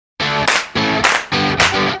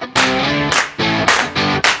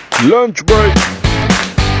Lunch break.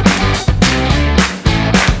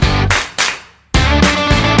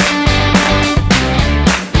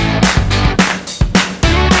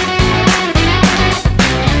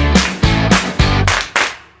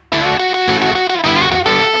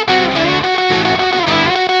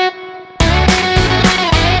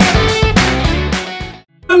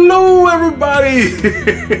 Hello everybody!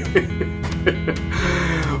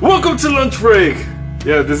 Welcome to Lunch Break.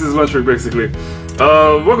 Yeah, this is Lunch Break basically.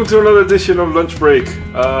 Welcome to another edition of Lunch Break.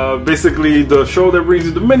 Basically the show that brings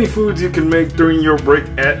you the many foods you can make during your break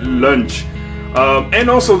at lunch. And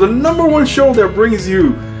also the #1 show that brings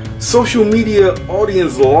you social media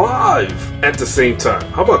audience live at the same time.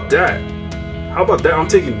 How about that? How about that? I'm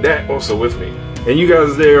taking that also with me. And you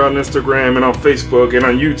guys there on Instagram and on Facebook and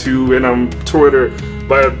on YouTube and on Twitter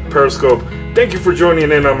by Periscope. Thank you for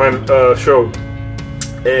joining in on my show.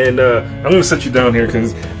 And I'm going to set you down here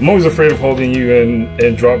because I'm always afraid of holding you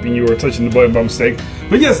and dropping you or touching the button by mistake.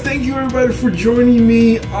 But yes, thank you everybody for joining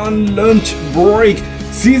me on Lunch Break.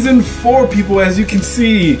 Season 4, people, as you can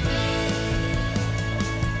see.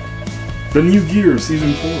 The new gear,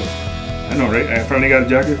 Season 4. I know, right? I finally got a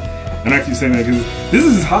jacket. I'm actually saying that because this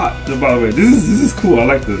is hot, by the way. This is cool. I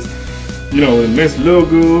like this. You know, nice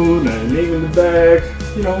logo, nice name in the back.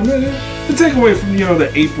 You know, to take away from, you know,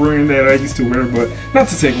 the apron that I used to wear, but not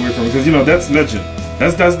to take away from it, because, you know, that's legend.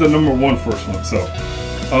 That's the #1 first one. So,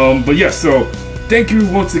 but yes, so thank you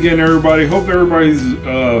once again, everybody. Hope everybody's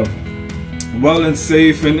well and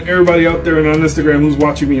safe, and everybody out there on Instagram who's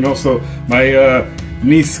watching me, and also my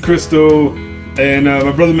niece Crystal and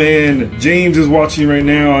my brother man James is watching right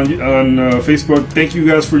now on Facebook. Thank you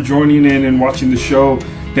guys for joining in and watching the show.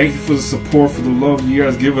 Thank you for the support, for the love you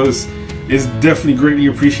guys give us. It's definitely greatly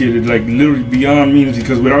appreciated, like literally beyond means,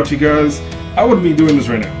 because without you guys, I wouldn't be doing this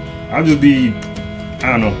right now. I'd just be,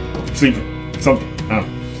 I don't know, sleeping, something, I don't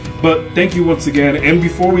know. But thank you once again. And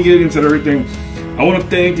before we get into everything, I want to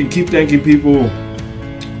thank and keep thanking people,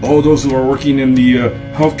 all those who are working in the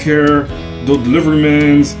healthcare, those delivery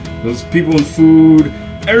men, those people in food,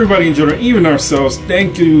 everybody in general, even ourselves.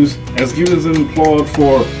 Thank you, as giving us an applaud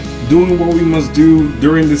for doing what we must do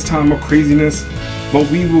during this time of craziness. But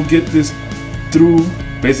we will get this through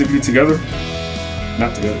basically together.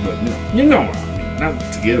 Not together, but you know what I mean.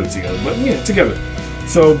 Not together, but yeah, together.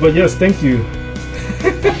 So, but yes, thank you.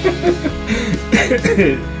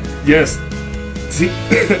 Yes, see,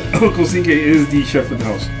 Uncle CK is the chef of the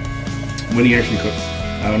house when he actually cooks.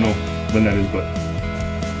 I don't know when that is, but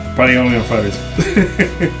probably only on Fridays.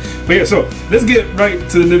 But yeah, so let's get right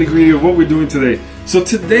to the nitty-gritty of what we're doing today. So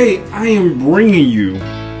today I am bringing you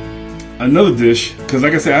another dish, because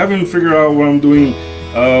like I said, I haven't figured out what I'm doing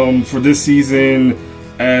for this season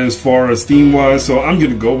as far as theme wise, so I'm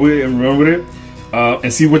gonna go with it and run with it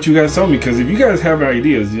and see what you guys tell me, because if you guys have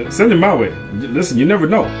ideas, send them my way. Listen, you never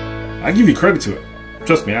know, I give you credit to it,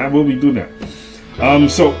 trust me, I will be doing that.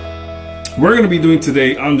 So we're gonna be doing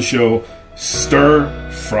today on the show stir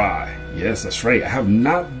fry. Yes, that's right, I have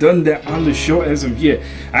not done that on the show as of yet.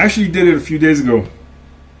 I actually did it a few days ago.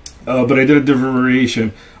 But I did a different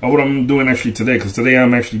variation of what I'm doing actually today, because today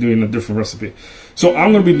I'm actually doing a different recipe. So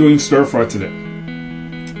I'm going to be doing stir fry today,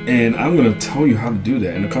 and I'm going to tell you how to do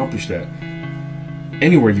that and accomplish that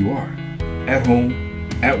anywhere you are, at home,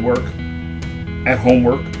 at work, at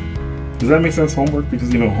homework. Does that make sense? Homework,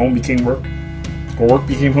 because you know home became work, or work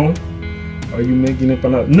became home. Are you making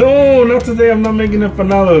empanadas? No, not today. I'm not making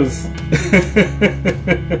empanadas.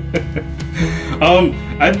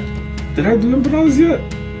 Did I do empanadas yet?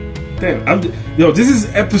 Damn, yo, this is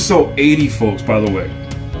episode 80, folks, by the way.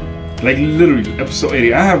 Like, literally, episode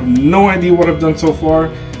 80. I have no idea what I've done so far.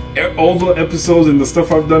 All the episodes and the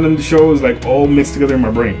stuff I've done in the show is, like, all mixed together in my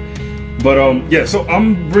brain. But, yeah, so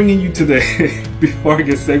I'm bringing you today, before I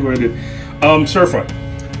get segued, stir fry.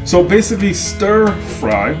 So, basically, stir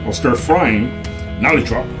fry, or stir frying, knowledge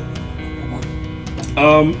drop,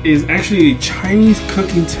 is actually a Chinese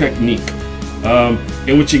cooking technique.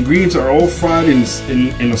 In which ingredients are all fried in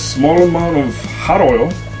a small amount of hot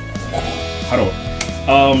oil,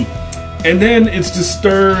 and then it's just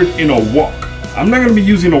stirred in a wok. I'm not going to be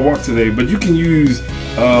using a wok today, but you can use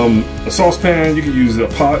a saucepan, you can use a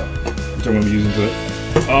pot, which I'm going to be using today.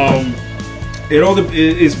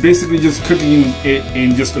 It's basically just cooking it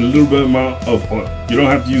in just a little bit amount of oil. You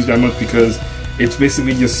don't have to use that much because it's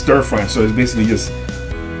basically just stir frying, so it's basically just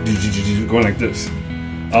going like this.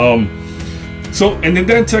 So, and then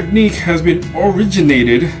that technique has been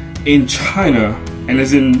originated in China, and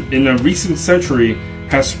is in a recent century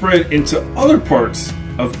has spread into other parts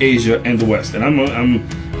of Asia and the West. And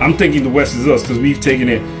I'm thinking the West is us, because we've taken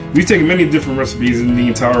many different recipes in the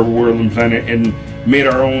entire world and planet, and made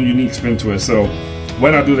our own unique spin to it. So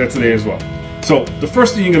why not do that today as well? So the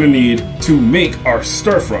first thing you're gonna need to make our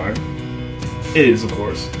stir fry is, of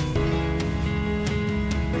course,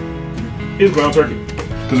 ground turkey.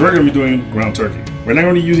 Because we're gonna be doing ground turkey. We're not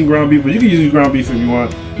gonna be using ground beef, but you can use ground beef if you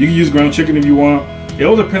want. You can use ground chicken if you want. It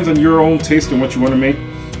all depends on your own taste and what you want to make.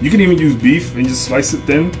 You can even use beef and just slice it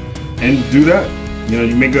thin and do that. You know,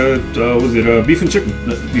 you make a beef and chicken,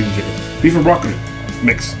 beef and broccoli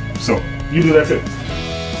mix. So you do that too.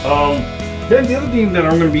 Then the other thing that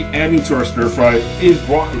I'm going to be adding to our stir fry is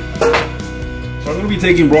broccoli. So I'm going to be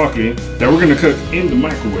taking broccoli that we're going to cook in the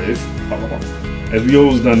microwave, as we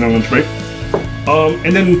always done on lunch break,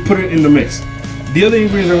 and then put it in the mix. The other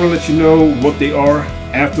ingredients I want to let you know what they are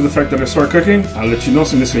after the fact that I start cooking. I'll let you know,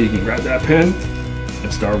 so this way you can grab that pen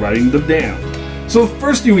and start writing them down. So the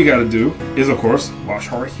first thing we got to do is, of course,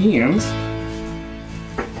 wash our hands.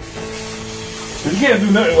 You can't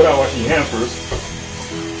do nothing without washing your hands first.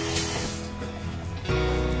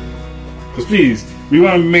 Because please, we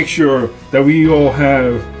want to make sure that we all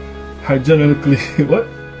have hygienically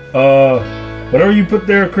whatever you put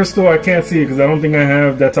there, Crystal, I can't see it because I don't think I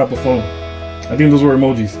have that type of phone. I think those were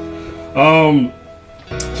emojis.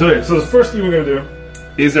 So the first thing we're gonna do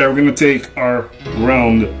is that we're gonna take our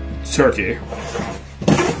ground turkey,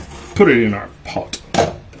 put it in our pot.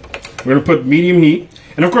 We're gonna put medium heat.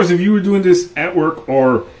 And of course, if you were doing this at work,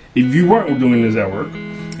 or if you weren't doing this at work,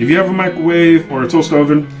 if you have a microwave or a toaster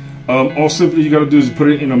oven, all simply you gotta do is put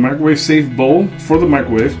it in a microwave safe bowl for the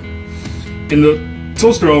microwave. In the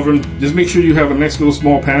toaster oven, just make sure you have a nice little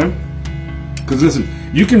small pan. Because listen,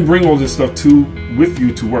 you can bring all this stuff with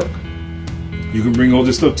you to work. You can bring all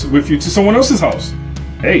this stuff with you to someone else's house.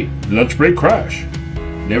 Hey, lunch break crash.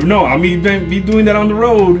 Never know, I may be doing that on the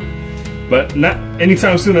road, but not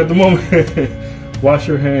anytime soon at the moment. Wash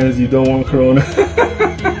your hands, you don't want corona.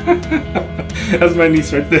 That's my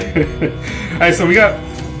niece right there. Alright, so we got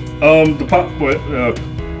the pot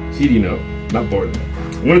heating up, not boiling.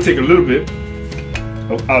 I'm gonna take a little bit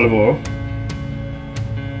of olive oil.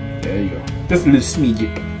 There you go. Just a little smidge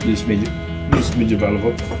of olive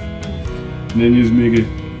oil. And then just make it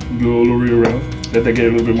go all the way around. Let that get a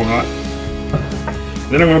little bit more hot.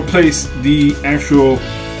 Then I'm gonna place the actual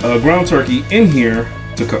ground turkey in here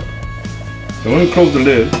to cook. So I'm gonna close the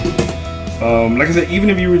lid. Like I said, even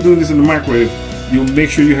if you were doing this in the microwave, you'll make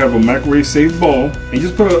sure you have a microwave safe bowl, and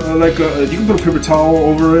just put you can put a paper towel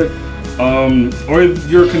over it, or if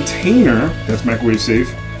your container that's microwave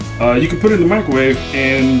safe, you can put it in the microwave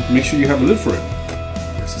and make sure you have a lid for it.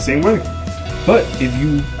 It's the same way. But if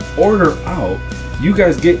you order out, you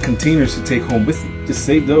guys get containers to take home with you. Just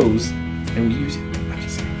save those and reuse it. I'm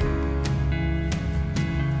just saying.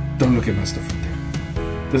 Don't look at my stuff up there.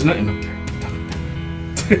 There's nothing up there. Don't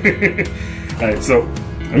look there. Alright, so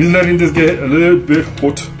I'm just letting this get a little bit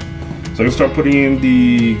hot. So I'm gonna start putting in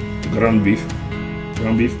the ground turkey. What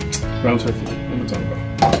am I talking about?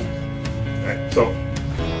 Alright, so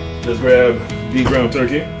let's grab the ground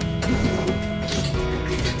turkey.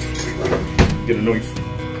 Get a knife.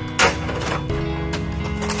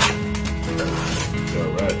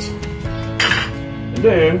 Alright. And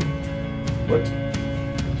then, we're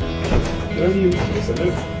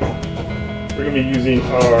gonna be using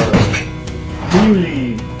our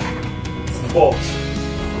newly bought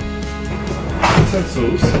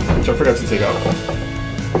utensils, which I forgot to take out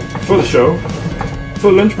for the show,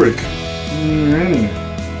 for lunch break.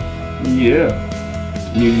 Yeah,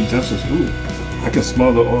 new utensils. Ooh, I can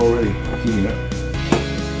smell the oil already heating up.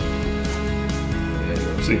 There you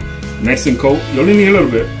go. See, nice and cold. You only need a little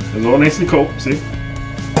bit. It's all nice and cold. See,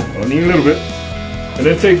 only need a little bit. And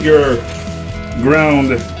then take your ground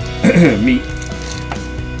meat.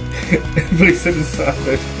 Place it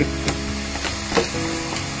inside.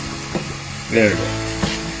 There you go.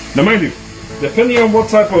 Now mind you, depending on what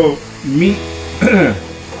type of meat,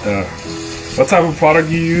 what type of product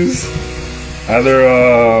you use,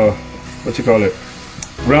 either what you call it,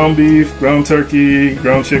 ground beef, ground turkey,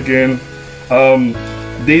 ground chicken,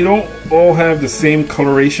 they don't all have the same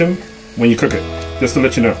coloration when you cook it, just to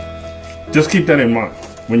let you know. Just keep that in mind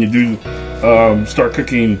when you do start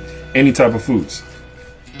cooking any type of foods.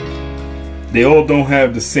 They all don't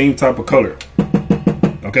have the same type of color.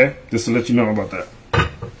 Okay? Just to let you know about that.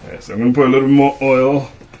 Alright, so I'm going to put a little more oil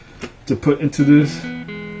to put into this.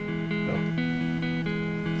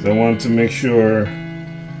 So I want to make sure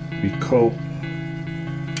we coat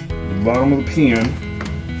the bottom of the pan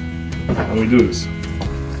when we do this.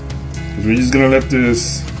 Because we're just going to let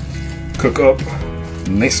this cook up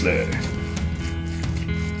nicely.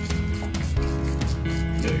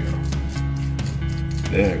 There you go.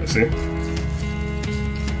 There you go, see?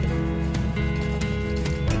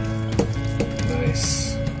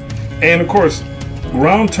 Nice. And of course,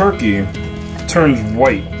 ground turkey turns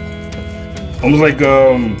white. Almost like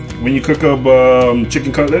when you cook up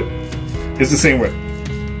chicken cutlet, it's the same way.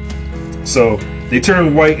 So they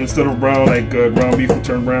turn white instead of brown, like ground beef will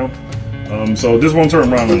turn brown. So this won't turn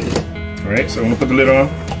brown anymore. Alright, so I'm gonna put the lid on,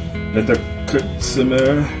 let that cook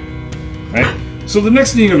simmer. Alright, so the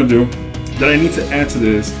next thing you're gonna do that I need to add to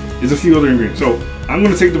this is a few other ingredients. So I'm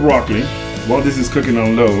gonna take the broccoli while this is cooking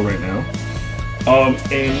on low right now,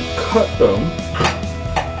 and cut them.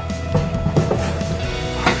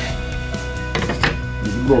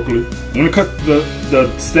 Broccoli. I'm gonna cut the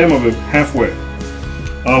stem of it halfway,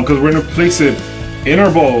 because we're gonna place it in our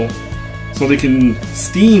bowl so they can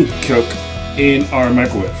steam cook in our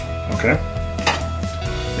microwave. Okay.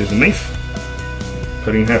 There's a knife.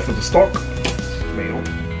 Cutting half of the stalk.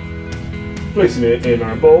 Placing it in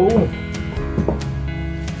our bowl,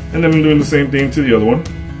 and then I'm doing the same thing to the other one.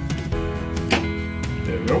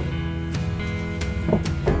 There we go.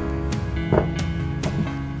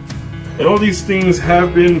 And all these things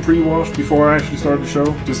have been pre-washed before I actually started the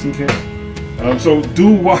show, just in case. So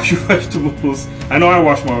do wash your vegetables. I know I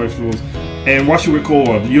wash my vegetables, and wash it with cold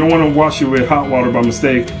water. You don't want to wash it with hot water by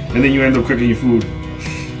mistake, and then you end up cooking your food.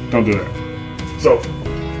 Don't do that. So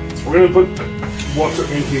we're gonna put water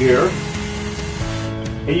into here.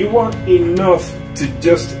 And you want enough to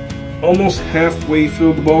just almost halfway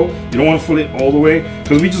fill the bowl. You don't want to fill it all the way,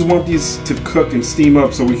 because we just want these to cook and steam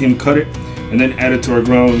up so we can cut it and then add it to our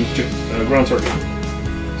ground turkey. So I'm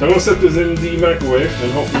going to set this in the microwave,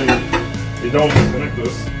 and hopefully they don't disconnect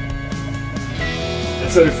this.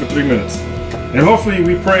 And set it for 3 minutes. And hopefully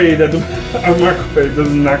we pray that our microwave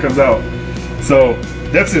doesn't knock us out. So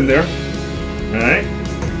that's in there. Alright,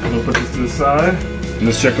 I'm going to put this to the side. And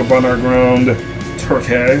let's check up on our ground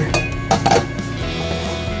turkey.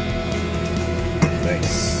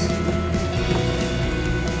 Nice.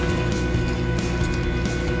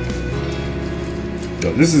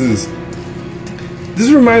 So this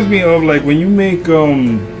reminds me of like when you make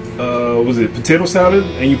was it potato salad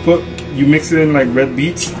and you mix it in like red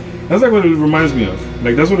beets. That's like what it reminds me of.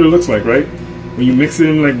 Like that's what it looks like, right? When you mix it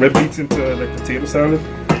in like red beets into like potato salad.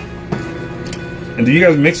 And do you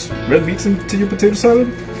guys mix red beets into your potato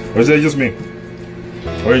salad? Or is that just me?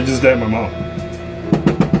 Or is just that my mom?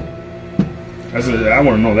 I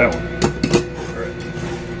want to know that one. Alright.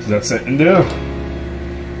 So that's it in there.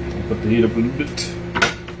 I'll put the heat up a little bit.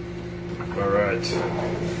 Alright.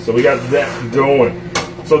 So we got that going.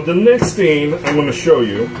 So the next thing I'm going to show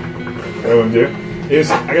you, what I'm going to do,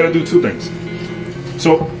 is I got to do two things.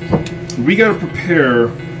 So we got to prepare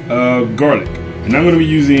garlic. And I'm going to be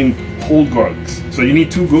using whole garlics. So you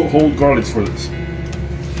need 2 whole garlics for this.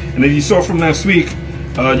 And if you saw from last week,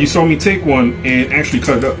 you saw me take one and actually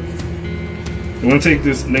cut it up. I'm going to take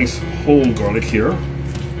this nice whole garlic here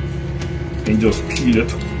and just peel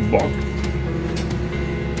it back.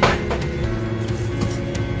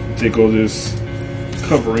 Take all this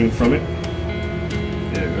covering from it.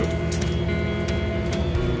 There you go.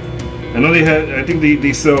 I know I think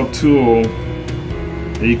they sell a tool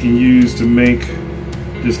that you can use to make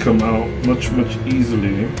this come out much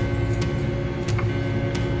easily.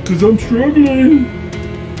 Cause I'm struggling.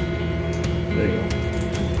 There you go.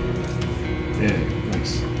 Yeah,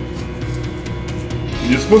 nice.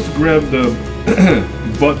 You're supposed to grab the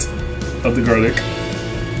butt of the garlic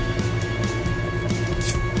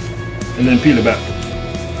and then peel it back.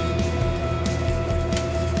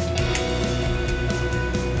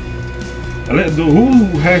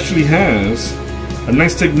 Who actually has a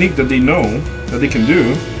nice technique that they know that they can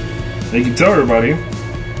do, they can tell everybody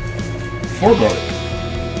for garlic.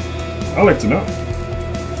 I'd like to know.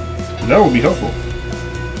 That would be helpful.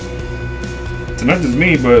 To not just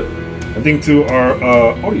me, but I think to our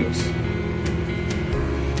audience.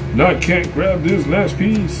 No, I can't grab this last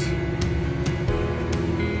piece.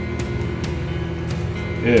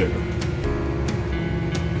 There we go.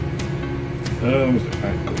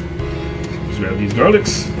 Alright, cool. Let's grab these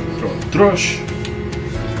garlics. Throw a thrush.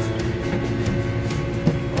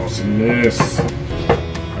 Awesomeness.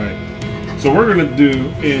 Alright. So what we're gonna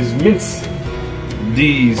do is mince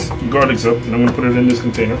these garlics up, and I'm gonna put it in this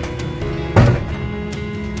container.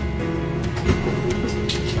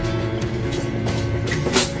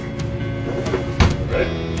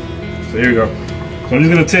 Alright. So here we go. So I'm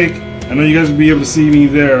just gonna take, I know you guys will be able to see me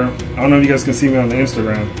there. I don't know if you guys can see me on the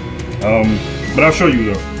Instagram. But I'll show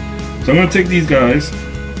you though. So I'm gonna take these guys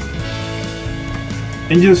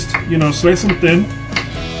and just, you know, slice them thin.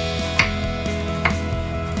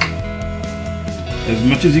 As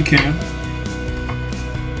much as you can.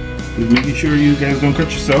 Just making sure you guys don't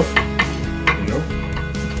cut yourself. There you go.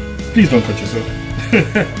 Please don't cut yourself.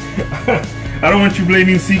 I don't want you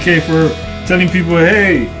blaming CK for telling people,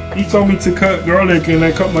 hey, he told me to cut garlic and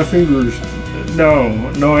I cut my fingers.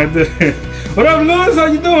 No, I didn't. What up, Lewis? How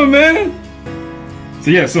you doing, man?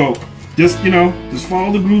 So yeah, so just, you know, just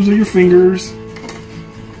follow the grooves of your fingers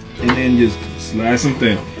and then just slice them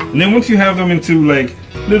thin. And then once you have them into like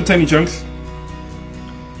little tiny chunks,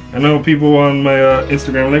 I know people on my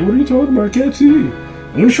Instagram are like, what are you talking about? I can't see.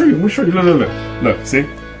 I'm gonna show you. Look, see?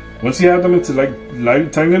 Once you have them into like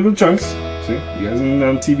light, tiny little chunks, see? You guys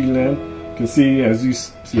on TV land can see, as you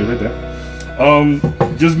see it right there.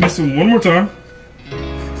 Just mix them one more time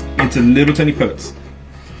into little tiny pellets.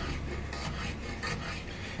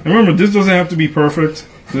 And remember, this doesn't have to be perfect.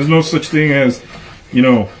 There's no such thing as, you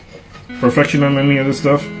know, perfection on any of this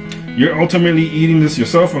stuff. You're ultimately eating this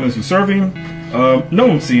yourself unless you're serving. No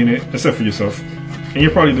one's seeing it except for yourself. And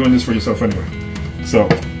you're probably doing this for yourself anyway. So,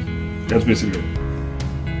 that's basically it.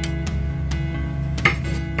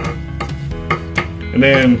 And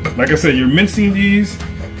then, like I said, you're mincing these.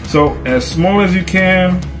 So, as small as you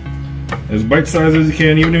can, as bite-sized as you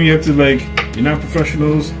can, even if you have to, like, you're not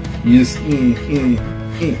professionals, you just, there you go.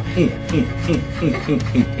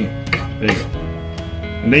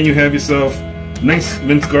 And then you have yourself nice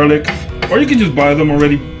minced garlic, or you can just buy them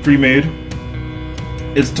already pre-made.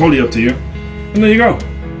 It's totally up to you. And there you go.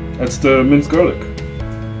 That's the minced garlic.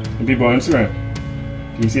 And people on Instagram.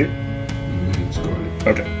 Can you see it? Minced garlic.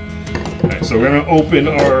 Okay. Alright, so we're gonna open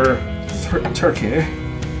our turkey.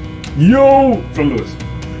 Yo! From Lewis.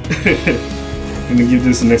 Gonna give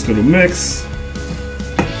this a nice little mix.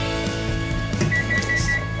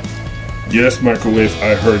 Yes, microwave,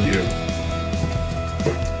 I heard you.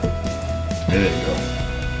 There you go.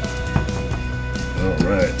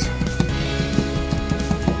 Alright.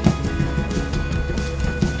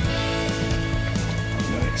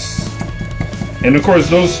 Nice. And of course,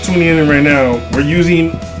 those tuning in right now, we're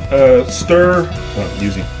using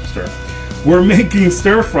We're making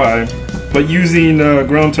stir fry, but using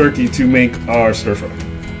ground turkey to make our stir fry.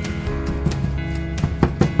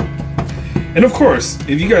 And of course,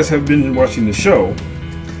 if you guys have been watching the show,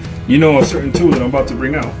 you know a certain tool that I'm about to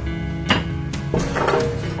bring out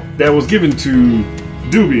that was given to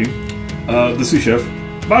Doobie, the sous chef,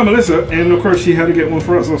 by Melissa, and of course she had to get one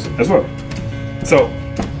for us also, as well. So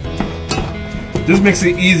this makes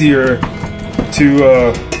it easier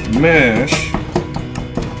to mash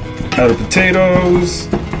out of potatoes,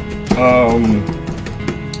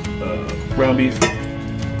 ground beef,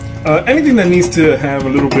 anything that needs to have a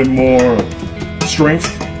little bit more strength.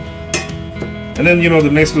 And then, you know,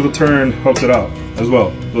 the nice little turn helps it out as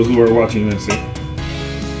well. Those who are watching this, see?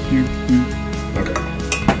 Okay.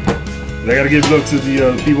 I gotta give love to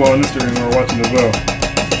the people on Instagram who are watching as well.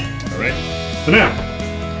 Alright. So now,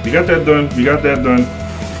 we got that done.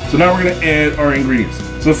 So now we're gonna add our ingredients.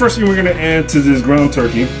 So the first thing we're gonna add to this ground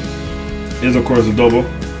turkey is, of course, adobo.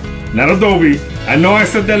 Not adobe. I know I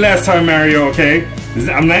said that last time, Mario, okay?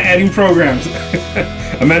 I'm not adding programs.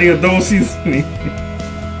 I'm adding adobo seasoning.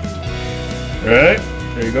 Alright,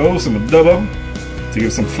 there you go. Some adobo to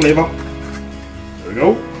give some flavor. There we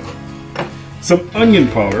go. Some onion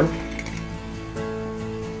powder.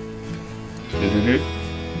 There you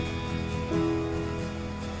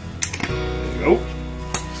go.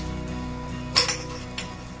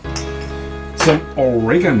 Some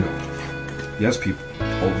oregano. Yes, people,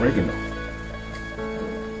 oregano.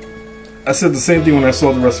 I said the same thing when I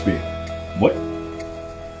saw the recipe. What?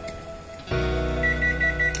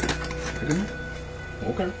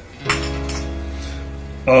 Okay.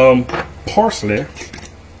 Parsley.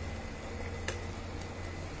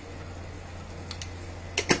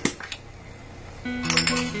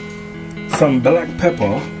 Some black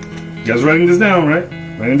pepper. You guys writing this down, right?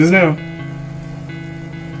 Writing this down.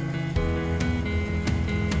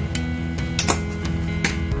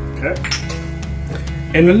 Okay.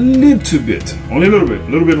 And a little bit, only a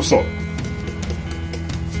little bit of salt.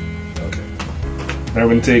 Okay. Now we're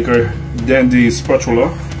going to take our dandy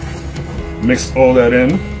spatula, mix all that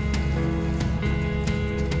in.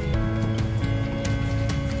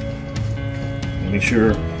 Make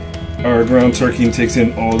sure our ground turkey takes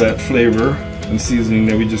in all that flavor and seasoning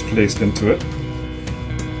that we just placed into it.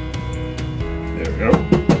 There we go.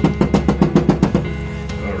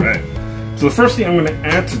 Alright. So the first thing I'm going to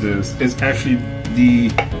add to this is actually the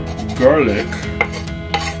garlic,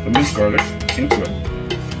 the minced garlic, into it.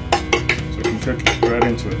 So we can cook right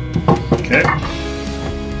into it. Okay.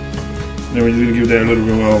 Then we're just going to give that a little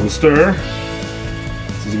bit more of a stir.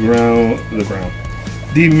 This is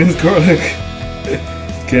the minced garlic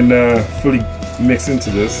can fully mix into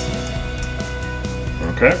this.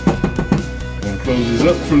 Okay. I'm going to close this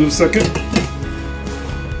up for a little second.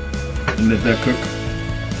 and let that cook.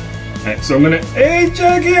 Alright, so I'm gonna, hey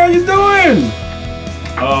Jackie, how you doing?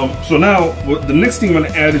 So now, the next thing I'm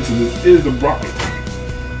gonna add into this is the broccoli.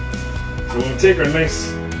 So we're gonna take our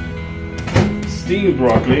nice steamed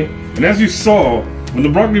broccoli, and as you saw, when the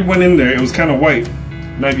broccoli went in there, it was kind of white.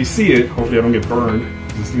 Now if you see it, hopefully I don't get burned.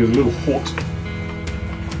 This thing is a little hot.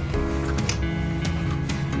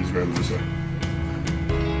 Please grab it this way.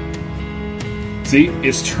 See,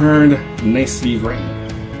 it's turned nicely green.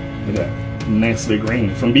 Look at that, nicely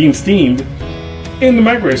green from being steamed in the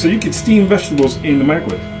microwave. So you can steam vegetables in the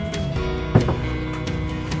microwave.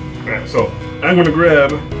 Alright, so I'm gonna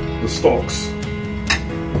grab the stalks.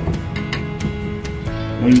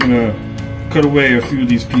 I'm gonna cut away a few of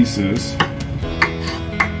these pieces,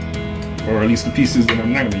 or at least the pieces that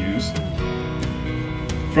I'm not gonna use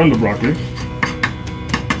from the broccoli.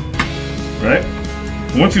 Right?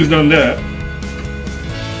 Once you've done that,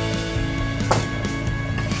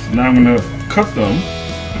 now I'm gonna cut them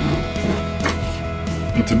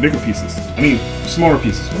into bigger pieces. I mean, smaller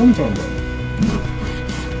pieces. What am I talking about?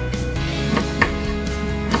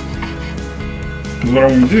 Because what I'm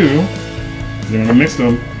gonna do is I'm gonna mix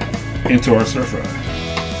them into our stir fry,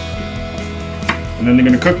 and then they're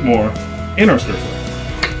gonna cook more in our stir fry.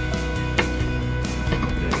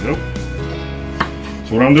 There you go.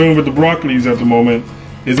 So what I'm doing with the broccolis at the moment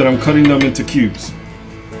is that I'm cutting them into cubes.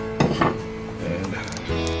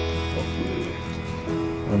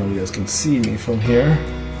 I don't know if you guys can see me from here.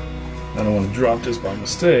 I don't want to drop this by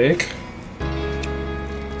mistake.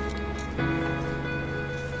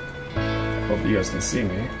 Hope you guys can see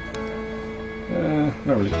me.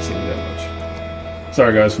 Not really can see me that much.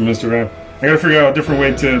 Sorry guys from Instagram. I gotta figure out a different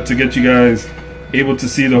way to get you guys able to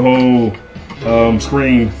see the whole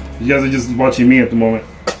screen. You guys are just watching me at the moment.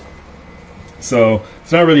 So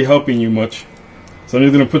it's not really helping you much. So I'm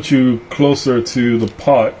just gonna put you closer to the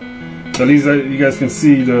pot. So at least you guys can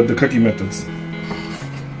see the cooking methods.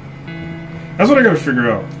 That's what I gotta figure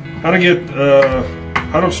out. How to get,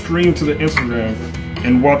 how to stream to the Instagram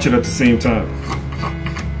and watch it at the same time.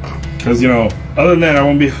 Because, you know, other than that, I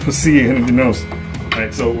won't be able to see anything else.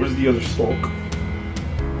 Alright, so where's the other stalk?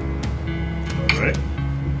 Alright.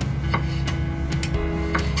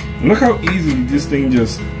 Look how easily this thing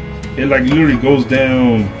just, it like literally goes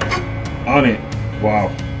down on it. Wow.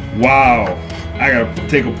 Wow. I gotta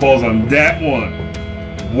take a pause on that one.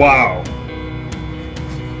 Wow.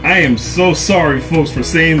 I am so sorry, folks, for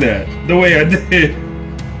saying that the way I did.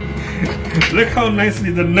 Look how nicely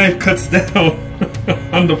the knife cuts down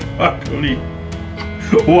on the broccoli.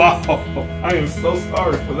 Wow. I am so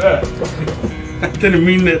sorry for that. I didn't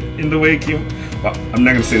mean that in the way it came. Well, I'm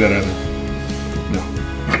not gonna say that either. No.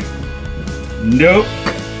 Nope.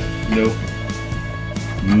 Nope.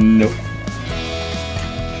 Nope.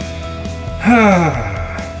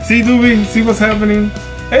 See, Doobie? See what's happening?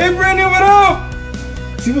 Hey, Brandon, what up?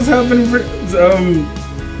 See what's happening,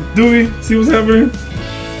 Doobie? See what's happening?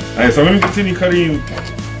 Alright, so I'm going to continue cutting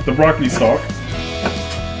the broccoli stalk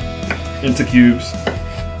into cubes.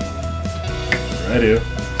 Right here.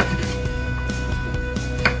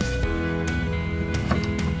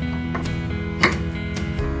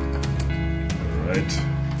 Alright.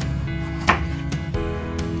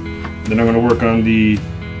 Then I'm going to work on the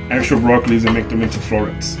actual broccolis and make them into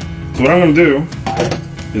florets. So what I'm going to do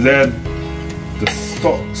is add the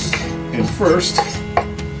stalks in first,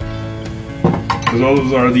 because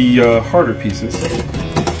those are the harder pieces.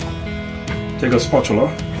 Take a spatula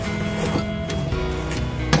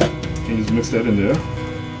and just mix that in there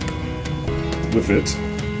with it,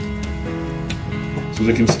 so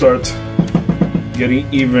they can start getting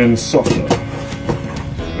even softer.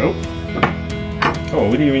 Nope. Oh,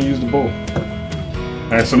 we didn't even use the bowl.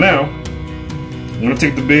 Alright, so now I'm going to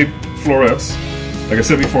take the big florets. Like I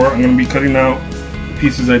said before, I'm going to be cutting out the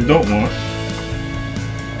pieces I don't want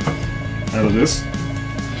out of this.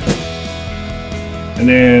 And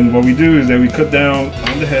then what we do is that we cut down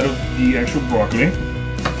on the head of the actual broccoli.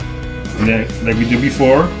 And then, like we did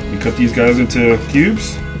before, we cut these guys into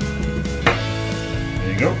cubes.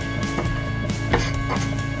 There you go.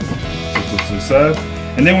 Put this to the side.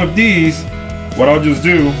 And then with these, what I'll just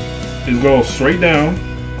do is go straight down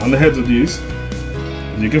on the heads of these,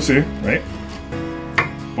 as you can see, right?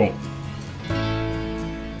 Boom.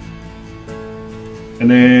 And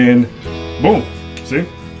then, boom. See?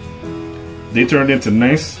 They turned into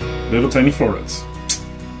nice little tiny florets.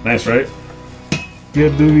 Nice, right?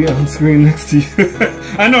 Get Doobie on screen next to you.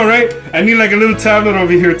 I know, right? I need like a little tablet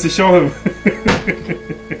over here to show him.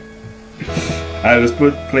 Alright, let's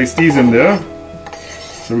place these in there.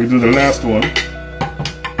 So we do the last one.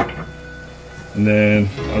 And then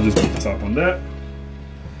I'll just put the top on that.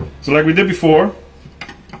 So like we did before,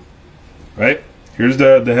 right? Here's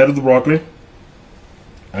the head of the broccoli.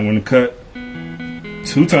 I'm going to cut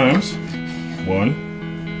 2 times,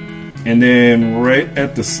 1, and then right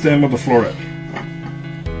at the stem of the floret.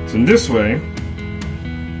 So in this way,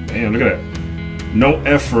 man, look at that. No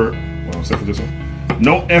effort, well, except for this one.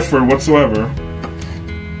 No effort whatsoever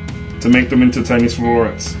to make them into tiny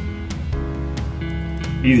florets.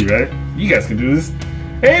 Easy, right? You guys can do this.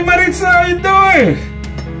 Hey, Maritza, how you doing?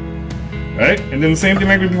 Right? And then the same thing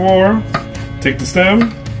like before. Take the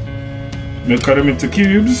stem, we'll cut them into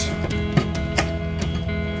cubes.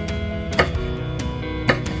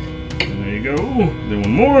 And there you go. Then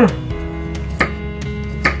one more.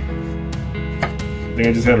 I think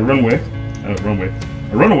I just had a runaway. A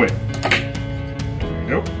runaway. There you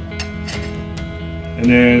go. And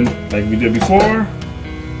then, like we did before,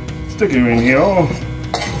 stick it in here all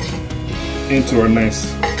into our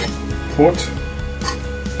nice pot.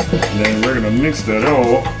 And then we're gonna mix that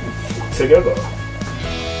all together.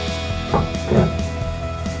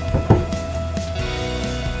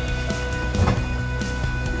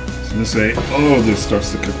 So this way, all of this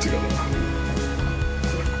starts to cook together.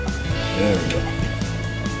 There we go.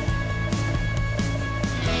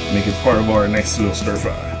 Make it part of our nice little stir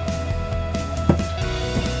fry.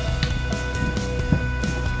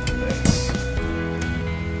 Nice.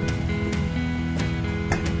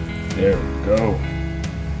 There we go.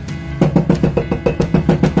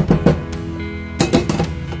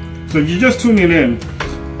 So if you're just tuning in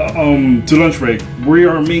to lunch break, we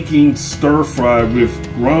are making stir fry with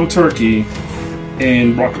ground turkey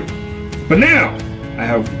and broccoli. But now I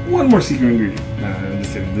have one more secret ingredient. Nah, I'm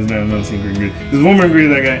just kidding. There's not another secret ingredient. There's one more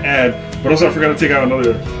ingredient I gotta add, but also I forgot to take out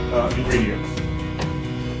another ingredient.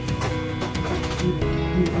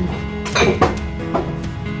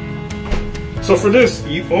 So for this,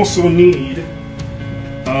 you also need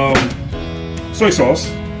soy sauce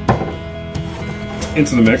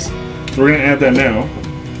into the mix. So we're gonna add that now.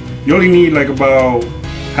 You only need like about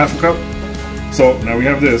half a cup. So now we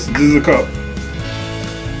have this. This is a cup.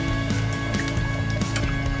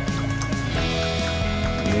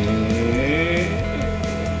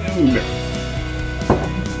 And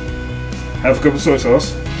half a cup of soy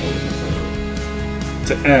sauce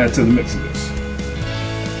to add to the mix of this.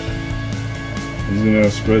 I'm just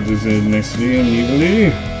gonna spread this in nicely and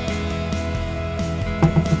evenly.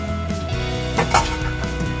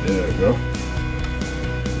 There we go.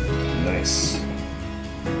 Nice.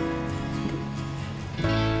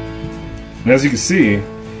 And as you can see,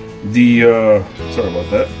 the sorry about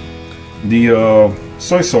that. The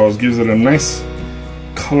soy sauce gives it a nice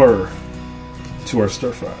color to our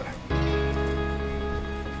stir fry.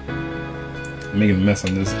 I'm making a mess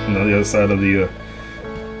on this on the other side of the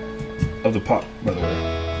pot, by the way.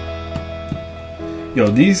 Yo,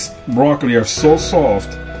 these broccoli are so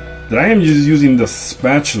soft that I am just using the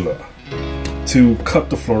spatula to cut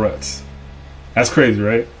the florets. That's crazy,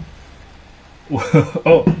 right?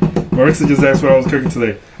 Oh, Marissa just asked what I was cooking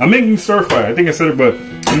today. I'm making stir fry. I think I said it, but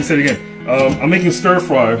let me say it again. I'm making stir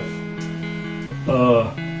fry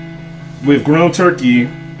with ground turkey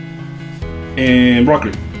and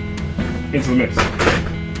broccoli into the mix.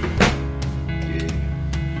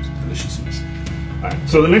 Deliciousness. Alright,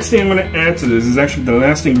 so the next thing I'm going to add to this is actually the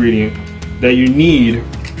last ingredient that you need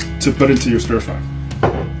to put into your stir fry.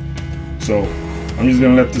 So I'm just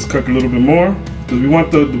going to let this cook a little bit more because we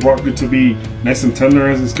want the broccoli to be nice and tender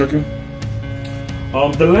as it's cooking.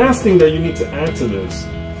 The last thing that you need to add to this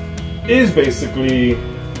is basically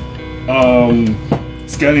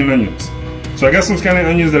scallion onions. So I got some scallion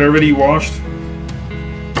onions that I already washed.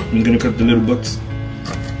 I'm gonna cut the little butts.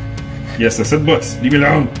 Yes, I said butts. Leave it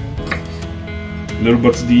alone. Little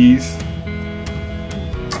butts of these. There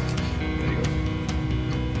you go.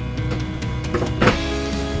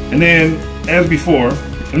 And then, as before,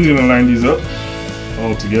 I'm just gonna line these up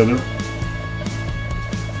all together,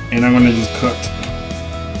 and I'm gonna just cut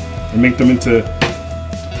and make them into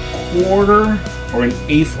 1/4 or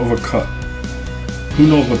 1/8 of a cup. Who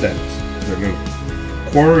knows what that is?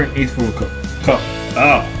 1/4 and 1/8 of a cup.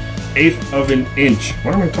 1/8 of an inch.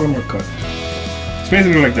 What am I talking about cut? It's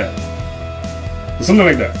basically like that. It's something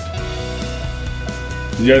like that.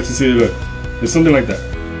 You guys can see it, look. It's something like that.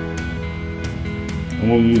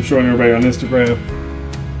 I'm showing everybody on Instagram.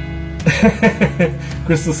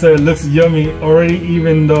 Crystal said it looks yummy already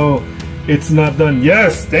even though it's not done.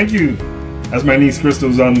 Yes, thank you. That's my niece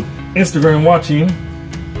Crystal's on Instagram watching.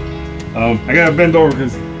 I gotta bend over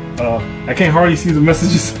because I can't hardly see the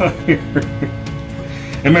messages on here.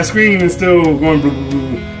 And my screen is still going blue, blue,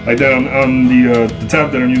 blue, like that on the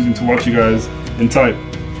tab that I'm using to watch you guys and type.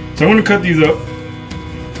 So I'm gonna cut these up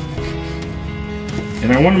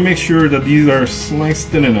And I want to make sure that these are sliced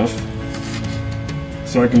thin enough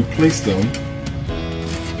so I can place them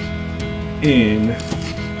in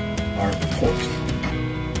our pot.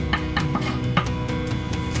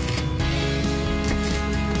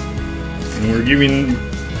 And we're giving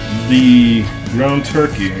the ground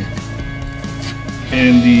turkey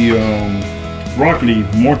and the broccoli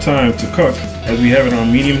more time to cook as we have it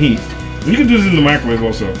on medium heat. And you can do this in the microwave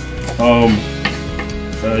also.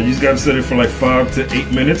 You just gotta set it for like 5 to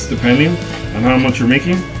 8 minutes depending on how much you're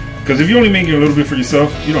making. Because if you're only making a little bit for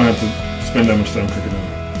yourself, you don't have to spend that much time cooking them.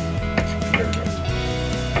 There we go.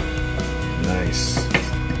 Nice.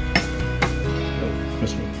 Oh,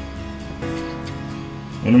 this one.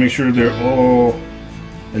 I want to make sure they're all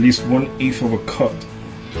at least 1/8 of a cup.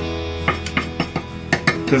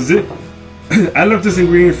 Because I left this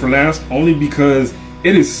ingredient for last only because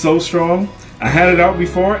it is so strong. I had it out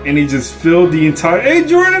before and it just filled the entire. Hey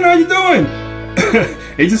Jordan, how you doing?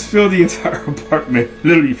 It just filled the entire apartment,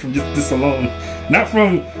 literally from just this alone. Not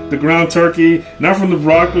from the ground turkey, not from the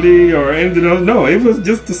broccoli or anything else. No, it was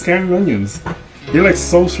just the scallion onions. They're like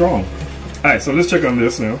so strong. All right, so let's check on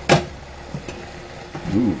this now.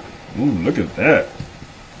 Ooh, look at that.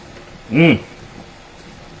 This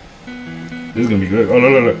is gonna be good. Oh,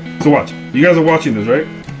 look. So watch. You guys are watching this, right?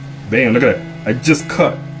 Bam, look at that. I just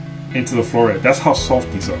cut into the floret. That's how soft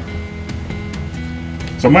these are.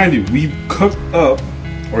 So mind you, we cooked up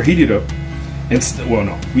or heated up, and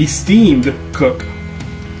we steamed cook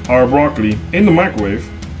our broccoli in the microwave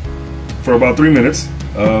for about 3 minutes.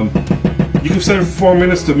 You can set it for 4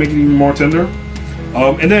 minutes to make it even more tender.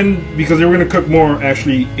 And then because they were gonna cook more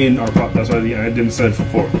actually in our pot, that's why I didn't set it for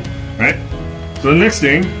 4. Right? So the next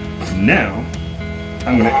thing, now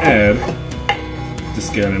I'm gonna add the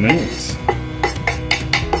scallion onions.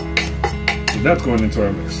 So that's going into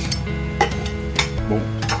our mix. Boom.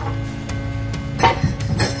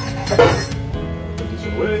 Put this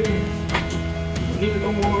away. Don't need it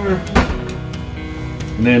no more.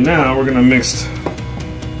 And then now we're gonna mix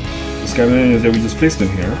the scallion onions that we just placed in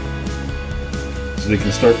here, so they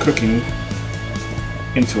can start cooking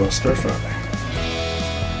into our stir fry.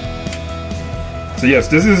 So yes,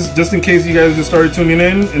 this is just in case you guys just started tuning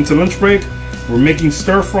in into lunch break. We're making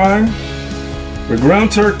stir fry with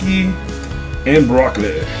ground turkey and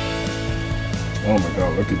broccoli. Oh my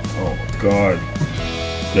god, look at, oh my god.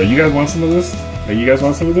 Yeah, you guys want some of this? Hey, you guys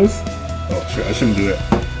want some of this? Oh shit, I shouldn't do that.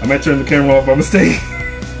 I might turn the camera off by mistake.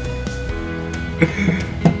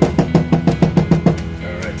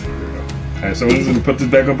 Alright, here we go. Alright, so we're just gonna put this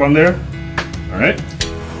back up on there. Alright.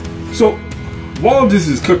 So, while this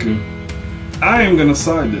is cooking, I am gonna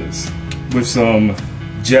side this with some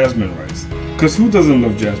jasmine rice. Cause who doesn't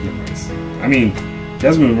love jasmine rice? I mean,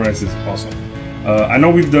 jasmine rice is awesome. I know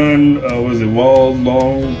we've done, what is it, wild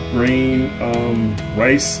long grain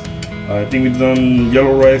rice. I think we've done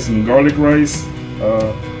yellow rice and garlic rice.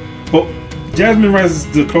 But jasmine rice is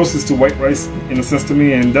the closest to white rice in a sense to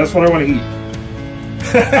me, and that's what I want to eat.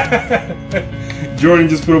 Jordan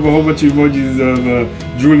just put up a whole bunch of emojis of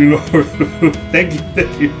drooling over. Thank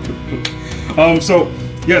you. So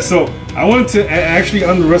I wanted to actually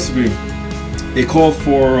on the recipe, it called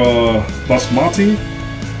for basmati.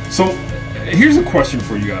 So here's a question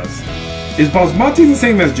for you guys: is basmati the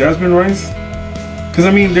same as jasmine rice? Because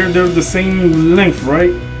I mean they're the same length,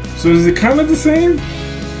 right? So is it kind of the same,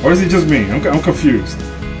 or is it just me? I'm confused.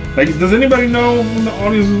 Like, does anybody know when the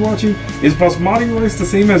audience is watching? Is basmati rice the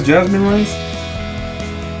same as jasmine rice?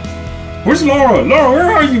 Where's Laura? Laura,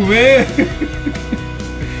 where are you, man?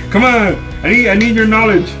 Come on. I need your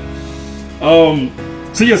knowledge.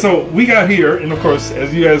 So we got here, and of course,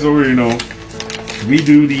 as you guys already know, we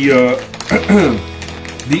do the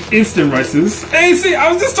the instant rices. Hey, see,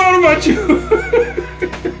 I was just talking about you.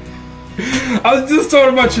 I was just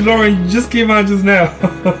talking about you, Lauren. You just came on just now.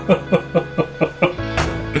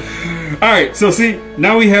 All right, so see,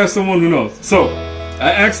 now we have someone who knows. So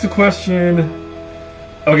I asked the question.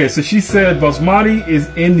 Okay, so she said basmati is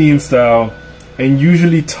Indian style and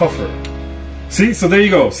usually tougher. See, so there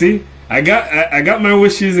you go. See, I got my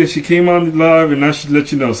wishes, and she came on live, and now she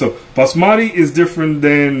let you know. So basmati is different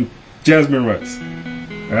than jasmine rice.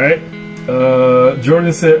 All right.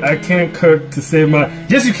 Jordan said I can't cook to save my.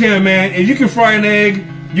 Yes, you can, man. If you can fry an egg,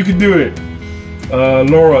 you can do it.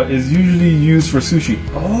 Laura is usually used for sushi.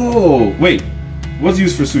 Oh, wait, what's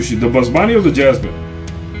used for sushi? The basmati or the jasmine?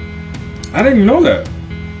 I didn't know that.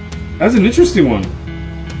 That's an interesting one.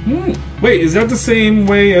 Wait, is that the same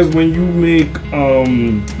way as when you make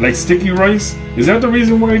like sticky rice? Is that the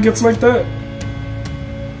reason why it gets like that?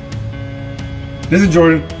 Listen,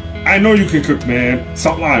 Jordan, I know you can cook, man.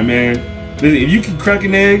 Stop lying, man. Listen, if you can crack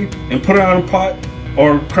an egg and put it on a pot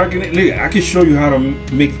or cracking it. Look, I can show you how to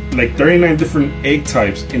make like 39 different egg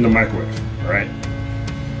types in the microwave. All right.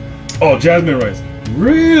 Oh, jasmine rice.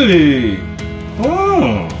 Really?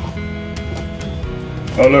 Oh.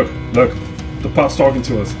 Oh, look. The pot's talking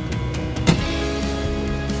to us.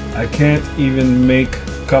 I can't even make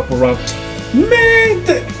caporat. Man,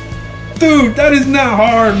 dude, that is not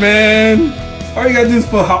hard, man. All you gotta do is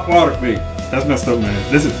put hot water. Wait, that's messed up,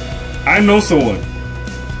 man. Listen, I know someone,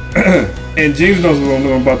 and James knows what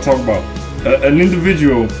I'm about to talk about. An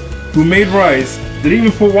individual who made rice, didn't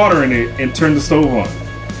even put water in it, and turned the stove on.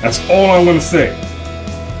 That's all I'm gonna say.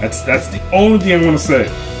 That's the only thing I'm gonna say.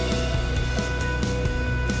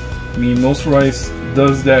 I mean, most rice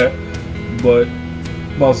does that, but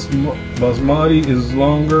basmati is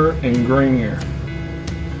longer and grainier.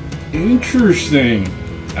 Interesting.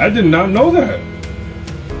 I did not know that.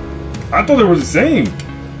 I thought they were the same.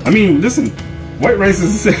 I mean, listen, white rice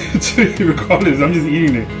is the same regardless. I'm just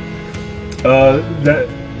eating it. That,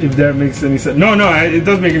 if that makes any sense. No, it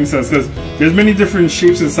does make any sense because there's many different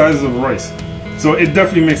shapes and sizes of rice. So it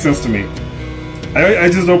definitely makes sense to me. I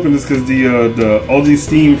just opened this because the all the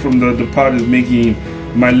steam from the pot is making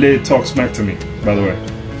my lid talk smack to me, by the way.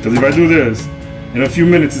 Because if I do this, in a few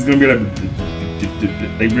minutes it's gonna be like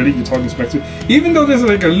really, you're talking smack to me? Even though there's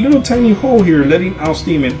like a little tiny hole here letting out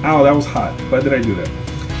steam, and ow, that was hot. Why did I do that?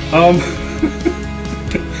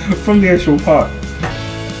 From the actual pot.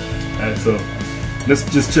 Alright, so let's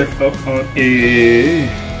just check up on a.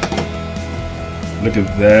 Look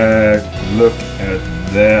at that. Look at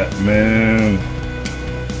that, man.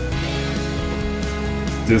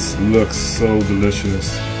 This looks so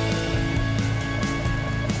delicious.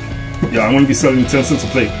 Yeah, I'm gonna be selling 10 cents a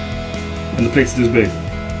plate. And the plate's this big.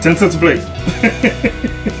 10 cents a plate.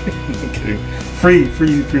 Okay. Free of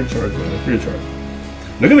charge, man. Free of charge.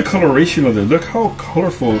 Look at the coloration of it. Look how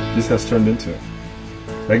colorful this has turned into.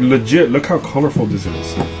 Like legit, look how colorful this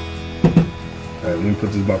is. Alright, let me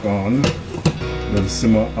put this back on. Let it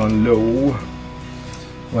simmer on low.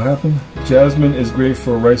 What happened? Jasmine is great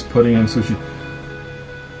for rice pudding and sushi.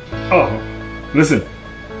 Oh, listen.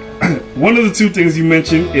 One of the two things you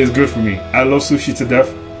mentioned is good for me. I love sushi to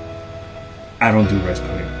death. I don't do rice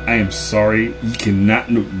pudding. I am sorry. You cannot,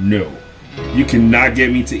 no. You cannot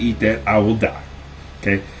get me to eat that. I will die.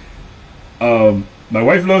 Okay. My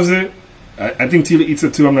wife loves it. I think Tila eats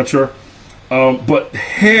it too. I'm not sure. But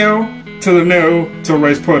hell to the no to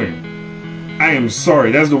rice pudding. I am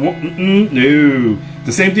sorry. That's the one. No.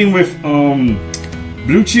 The same thing with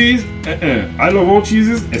blue cheese. I love all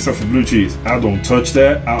cheeses except for blue cheese. I don't touch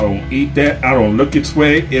that. I don't eat that. I don't look its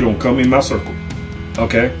way. It don't come in my circle.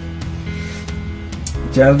 Okay.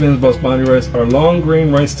 Jasmine and basmati rice are long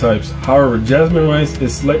grain rice types. However, jasmine rice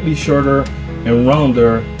is slightly shorter and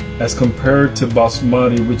rounder as compared to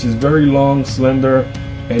basmati, which is very long, slender,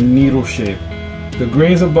 and needle shaped. The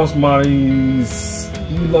grains of basmati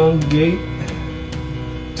elongate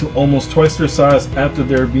to almost twice their size after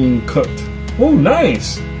they're being cooked. Oh,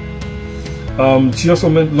 nice!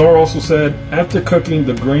 Laura also said, after cooking,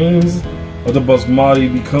 the grains of the basmati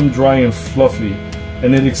become dry and fluffy,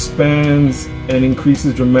 and it expands and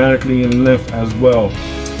increases dramatically in length as well.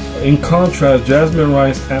 In contrast, jasmine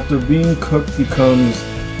rice, after being cooked, becomes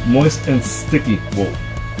moist and sticky.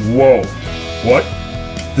 Whoa, what?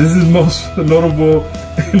 This is most notable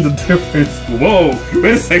in the difference. Whoa,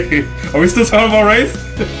 wait a second. Are we still talking about rice?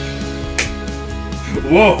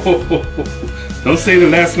 Whoa, don't say the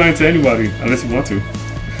last line to anybody unless you want to.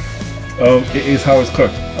 It is how it's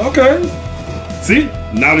cooked. Okay. See?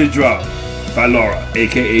 Knowledge drop by Laura,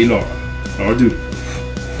 aka Laura. Laura Doodle.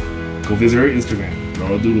 Go visit her Instagram.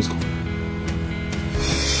 Laura Doodle's cool.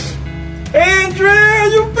 Andrea,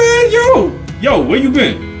 you been? Yo, where you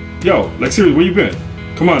been? Yo, like seriously, where you been?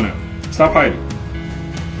 Come on now. Stop hiding.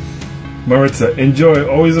 Maritza, enjoy.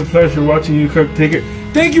 Always a pleasure watching you cook. Take it.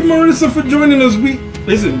 Thank you, Marissa, for joining us.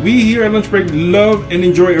 Listen, we here at Lunch Break love and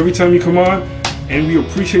enjoy every time you come on, and we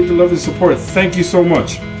appreciate the love and support. Thank you so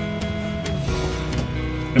much.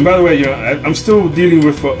 And by the way, I'm still dealing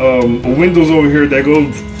with a Windows over here that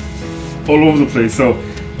goes all over the place. So,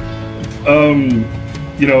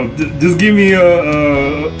 just give me I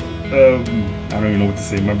don't even know what to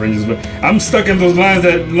say. My brain just went. I'm stuck in those lines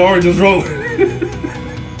that Laura just wrote.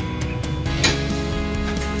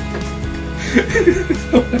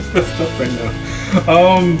 Messed up right now.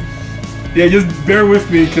 Yeah, just bear with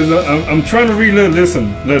me because I'm trying to read.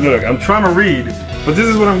 Listen, look, I'm trying to read, but this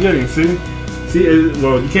is what I'm getting. See,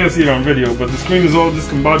 well, you can't see it on video, but the screen is all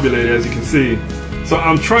discombobulated, as you can see. So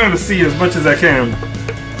I'm trying to see as much as I can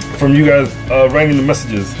from you guys writing the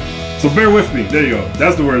messages. So bear with me. There you go.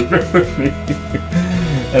 That's the word. Bear with me.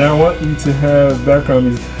 and I want you to have background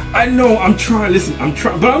music. I know, I'm trying, listen, I'm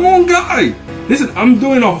trying, but I'm one guy. Listen, I'm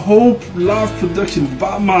doing a whole live production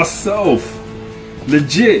by myself.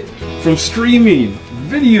 Legit. From streaming,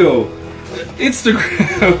 video,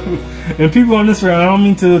 Instagram. And people on Instagram, I don't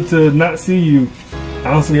mean to not see you.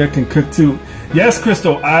 Honestly, I can cook too. Yes,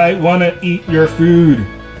 Crystal, I want to eat your food.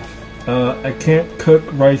 I can't cook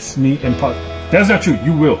rice, meat, and pot. That's not true.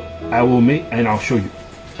 You will. I will make, and I'll show you.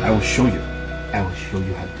 I will show you. I will show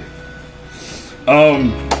you how to do it.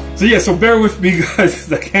 So yeah, so bear with me,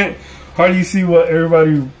 guys. I can't hardly see what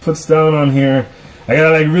everybody puts down on here. I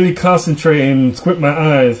gotta like really concentrate and squint my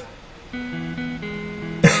eyes.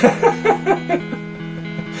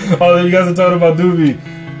 Oh, you guys are talking about Doobie.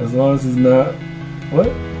 As long as it's not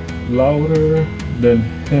what louder than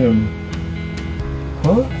him,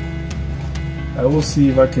 huh? I will see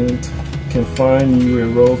if I can find you a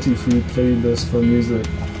royalty-free playlist for music.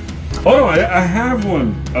 Oh no, I have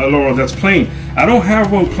one, Laura, that's playing. I don't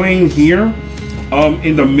have one playing here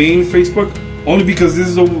in the main Facebook, only because this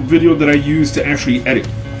is a video that I use to actually edit.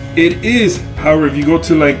 It is, however, if you go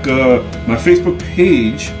to like my Facebook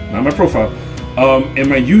page, not my profile, and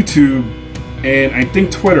my YouTube, and I think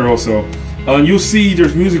Twitter also, you'll see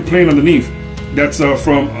there's music playing underneath. That's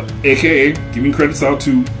from AKA, giving credits out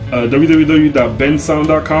to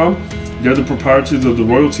www.bensound.com. They're the proprietors of the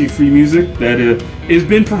royalty-free music that has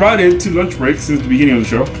been provided to Lunch Break since the beginning of the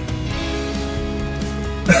show.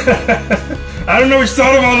 I don't know what you're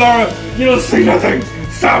talking about, Laura. You don't say nothing.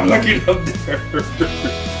 Stop looking up there.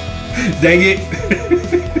 Dang it.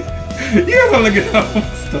 You guys are looking up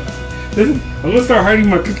stuff. Listen, I'm gonna start hiding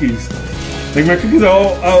my cookies. Like my cookies are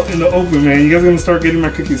all out in the open, man. You guys are gonna start getting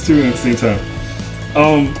my cookies too at the same time.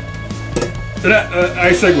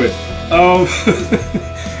 I segue.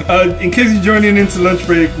 In case you're joining into Lunch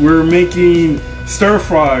Break, we're making stir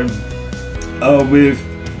fry with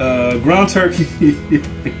ground turkey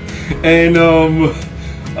and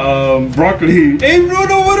broccoli. Hey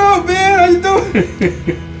Bruno, what up, man? How you doing?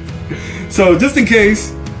 So just in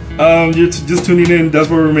case you're just tuning in, that's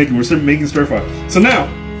what we're making. We're making stir fry. So now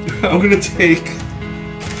I'm gonna take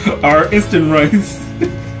our instant rice.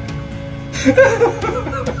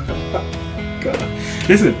 God.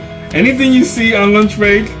 Listen, anything you see on Lunch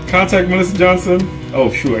Break, contact Melissa Johnson. Oh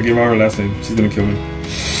shoot, I gave her last name. She's gonna kill me.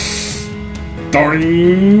 Darn,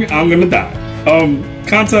 I'm gonna die.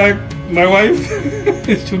 Contact my wife.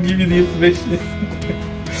 She'll give you the information.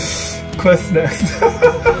 Quest next.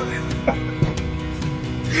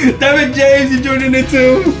 Damn it, James, you're joining in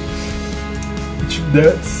too.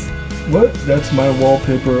 That's my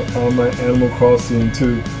wallpaper on my Animal Crossing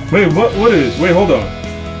too. Wait, what is? Wait, hold on.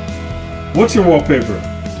 What's your wallpaper?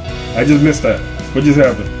 I just missed that. What just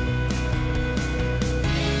happened?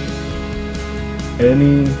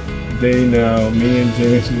 Any day now, me and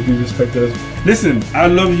James will be respected. Listen, I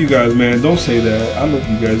love you guys, man. Don't say that. I love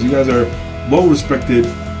you guys. You guys are well respected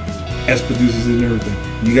as producers and everything.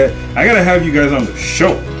 I gotta have you guys on the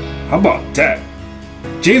show. How about that?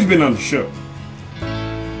 James been on the show.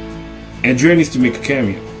 And Dre needs to make a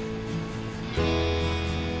cameo.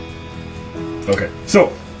 Okay,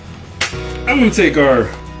 so I'm gonna take our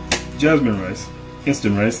jasmine rice,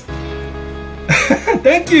 instant rice.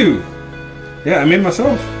 Thank you. Yeah, I made it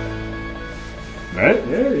myself. Right?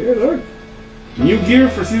 Yeah, look. New gear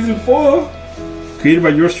for season 4, created by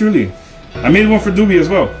yours truly. I made one for Doobie as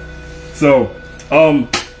well. So,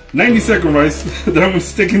 90-second rice that I'm gonna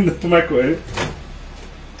stick in the microwave.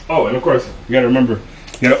 Oh, and of course, you gotta remember,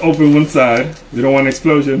 you gotta open one side. We don't want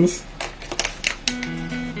explosions.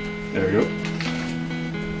 There we go.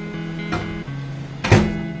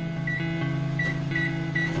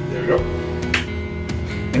 There we go.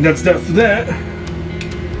 And that's that for that.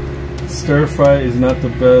 Stir fry is not the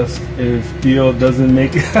best if Theo doesn't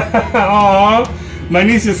make it. Aww. My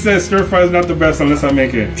niece just says stir fry is not the best unless I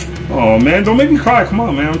make it. Oh man, don't make me cry. Come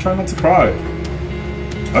on, man. I'm trying not to cry.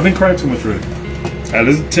 I've been crying too much already. Alright,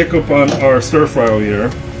 let's take up on our stir fry over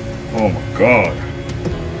here. Oh my god.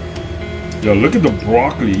 Yo, look at the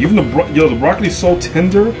broccoli. Even the broccoli is so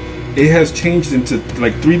tender. It has changed into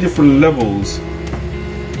like 3 different levels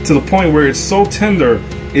to the point where it's so tender,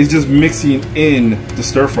 it's just mixing in the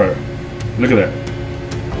stir fryer. Look at that.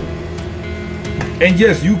 And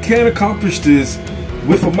yes, you can accomplish this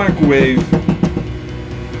with a microwave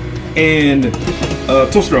and a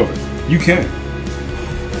toaster oven. You can.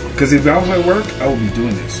 Because if I was at work, I would be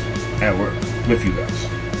doing this at work with you guys.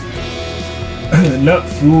 Not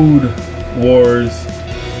food wars.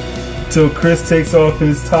 Till Chris takes off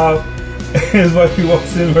his top and his wife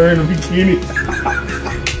walks in wearing a bikini.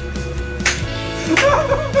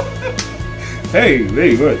 Hey,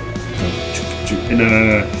 what?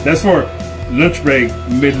 No. That's for lunch break,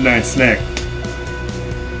 midnight snack.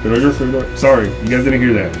 Sorry, you guys didn't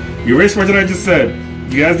hear that. You erased what I just said.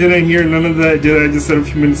 You guys didn't hear none of that I just said a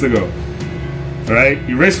few minutes ago. Alright?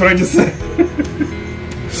 You erased what I just said.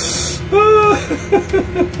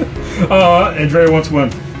 Andrea wants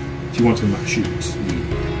one. She wants one of my shoes.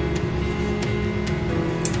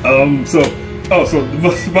 So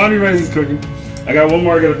the bonnie rice is cooking. I got one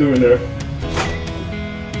more I gotta do in there.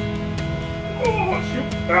 Oh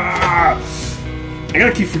shoot! I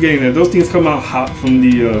gotta keep forgetting that those things come out hot from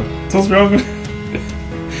the toaster oven.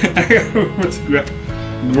 I gotta remember to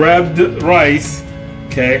grab the rice.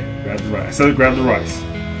 Okay, grab the rice. I said grab the rice.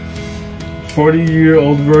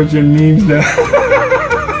 40-year-old virgin memes now.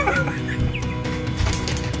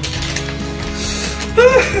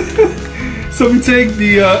 So we take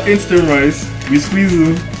the instant rice, we squeeze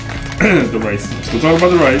the rice. We'll talk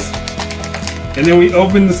about the rice, and then we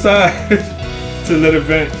open the side to let it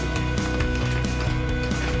vent,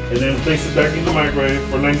 and then place it back in the microwave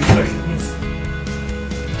for 90 seconds.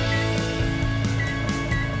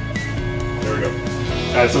 There we go.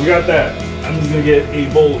 Alright, so we got that. I'm just gonna get a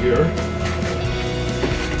bowl here.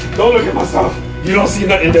 Don't look at my stuff. You don't see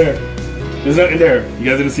nothing there. There's nothing there. You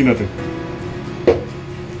guys didn't see nothing.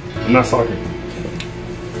 I'm not talking.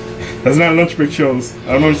 That's not lunch break shows.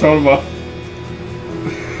 I don't know what you're talking about.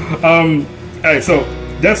 Alright, so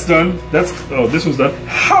that's done. This one's done.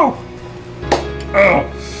 How? Oh.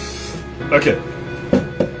 Okay.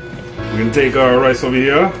 We're gonna take our rice over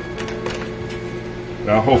here.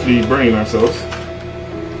 Now hopefully brain ourselves.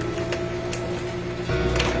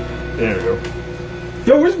 There we go.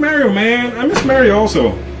 Yo, where's Mario, man? I miss Mario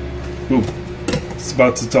also. Ooh, it's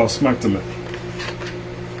about to talk smack to me.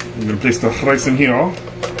 I'm gonna place the rice in here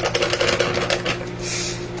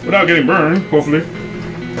without getting burned, hopefully.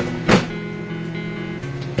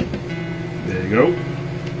 There you go.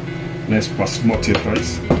 Nice basmati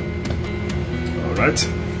rice. Alright.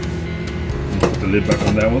 Put the lid back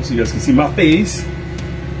on that one so you guys can see my face.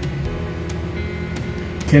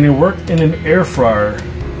 Can it work in an air fryer?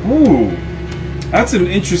 Ooh, that's an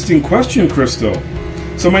interesting question, Crystal.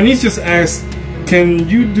 So my niece just asked, can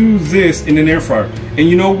you do this in an air fryer? And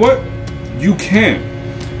you know what? You can.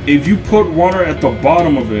 If you put water at the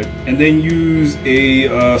bottom of it and then use a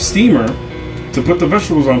steamer to put the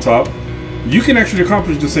vegetables on top, you can actually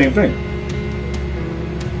accomplish the same thing.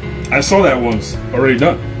 I saw that once, already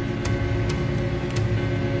done.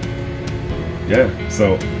 Yeah,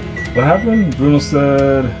 so what happened? Bruno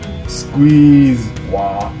said, squeeze.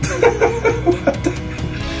 Wow. What the?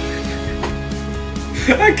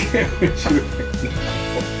 I can't with you right now.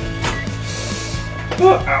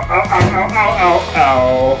 Oh,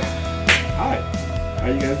 ow. Hi. How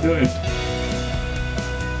you guys doing?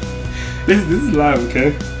 This is live, okay?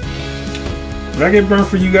 If I get burned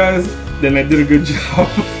for you guys, then I did a good job.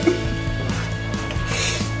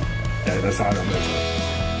 Yeah, that's how I don't mess up.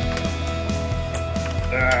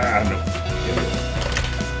 No.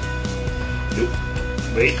 Nope.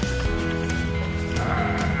 Wait.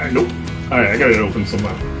 Nope. Alright, I gotta open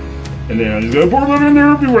somehow. And then I'm just gonna pour that in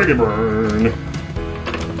there before I get burned.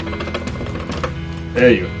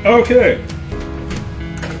 There you go. Okay.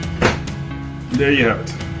 There you have it.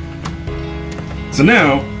 So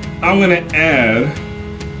now, I'm gonna add...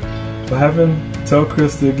 What happened? Tell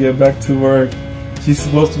Chris to get back to work. She's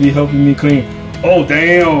supposed to be helping me clean. Oh,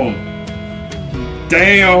 damn!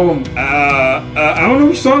 Damn! I don't know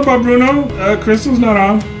what you're talking about, Bruno. Crystal's not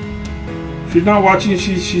on. She's not watching,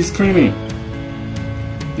 she's cleaning.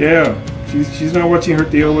 Yeah, she's not watching her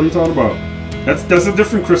deal. What are you talking about? That's a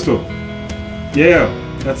different Crystal. Yeah,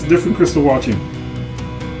 that's a different Crystal watching.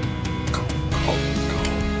 Go.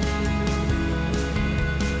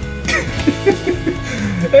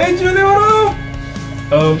 Hey Julie, what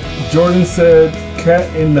up? Jordan said cat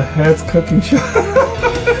in the hat's cooking shop.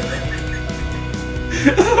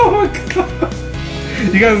 Oh my god.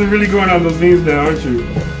 You guys are really going on those memes now, aren't you?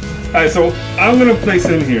 Alright, so I'm gonna place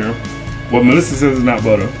in here what Melissa says is not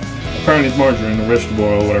butter. Apparently it's margarine or vegetable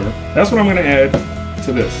or whatever. That's what I'm gonna add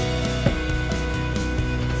to this.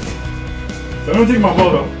 So I'm gonna take my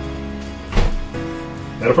butter.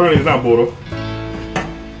 That apparently is not butter.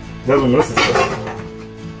 That's what Melissa says. I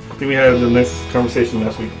think we had a nice conversation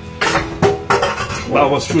last week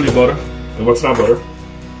about what's truly butter and what's not butter.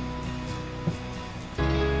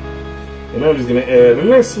 And I'm just gonna add a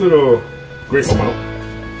nice little grace amount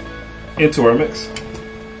into our mix.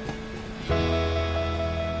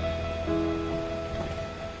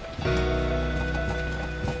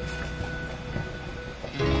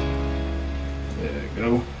 There you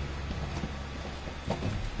go.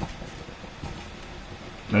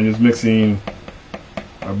 I'm just mixing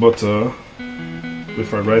our butter with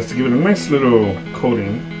fried rice to give it a nice little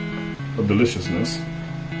coating of deliciousness.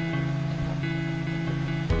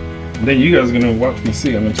 And then you guys are gonna watch me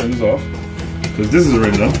see. I'm gonna turn this off because this is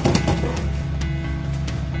already done.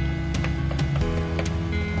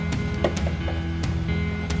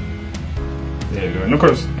 There you go. And of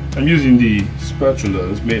course, I'm using the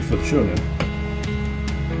spatulas made for children.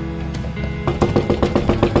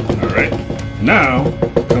 Alright, now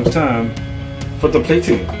comes time for the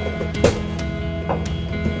plating.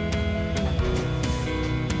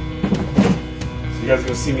 So you guys are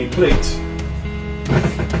gonna see me plate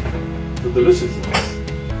the deliciousness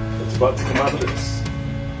that's about to come out of this.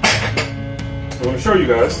 So I'm gonna show you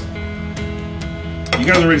guys. You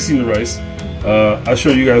guys already seen the rice. I'll show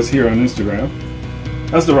you guys here on Instagram.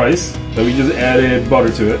 That's the rice that we just added butter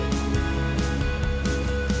to it.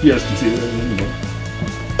 You guys can see it.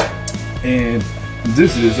 And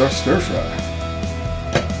this is our stir fry.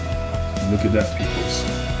 Look at that, peoples.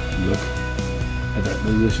 Look at that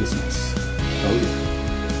deliciousness. Oh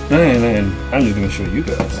yeah. And I'm just gonna show you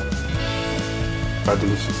guys our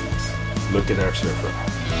deliciousness. Look at our stir fry.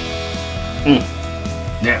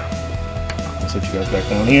 Now, I'll set you guys back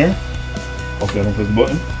down here. Hopefully I don't press the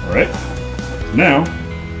button. Alright. Now,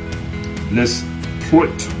 let's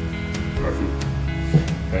plate our food.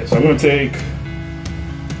 Alright, so I'm gonna take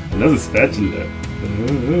another spatula.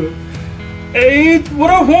 Hey, what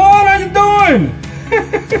up, Juan? How you doing?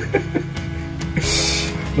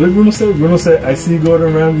 What did Bruno say? Bruno said, I see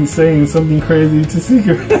Gordon Ramsay saying something crazy to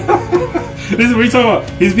Seeker. This is what he's talking about.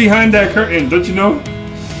 He's behind that curtain, don't you know?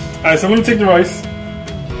 Alright, so I'm gonna take the rice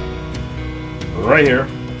right here.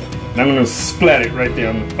 And I'm gonna splat it right there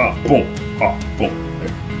on the boom. Oh, boom.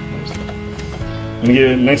 There. I'm gonna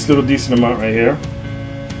get a nice little decent amount right here.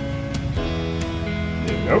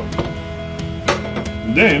 There we go.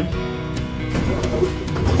 And then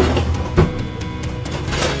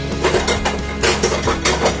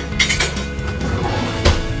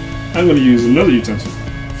I'm gonna use another utensil.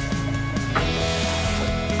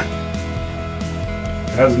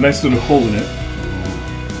 It has a nice little hole in it.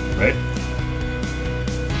 Right?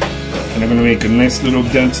 And I'm gonna make a nice little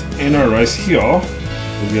dent in our rice here,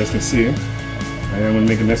 as you guys can see. I'm gonna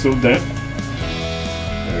make a nice little dent.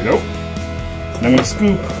 There we go. And I'm gonna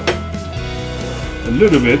scoop a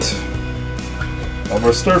little bit of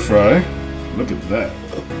our stir fry. Look at that.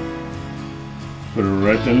 Put it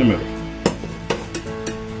right there in the middle.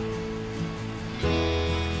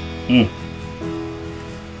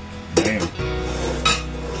 Damn.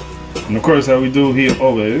 And of course, how we do here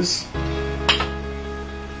always.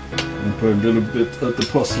 And put a little bit of the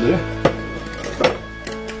parsley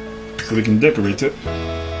so we can decorate it.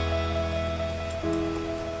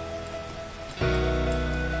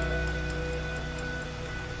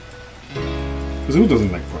 Because who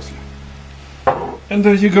doesn't like parsley? And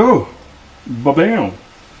there you go. Ba-bam.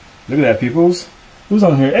 Look at that, peoples. Who's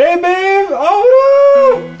on here? Hey, babe! Oh,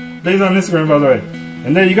 no! Dave's on Instagram, by the way.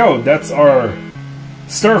 And there you go. That's our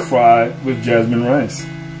stir fry with jasmine rice.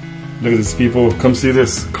 Look at this, people. Come see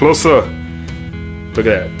this closer. Look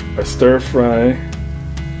at that. Our stir fry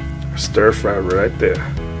right there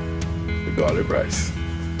with garlic rice.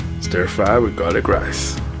 Stir fry with garlic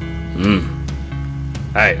rice.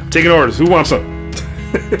 Alright, I'm taking orders. Who wants some?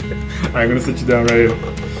 Alright, I'm gonna sit you down right here.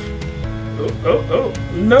 Oh,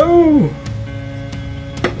 no!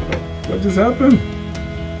 What just happened?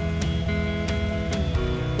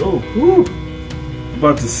 Oh, whew.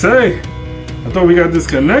 About to say, I thought we got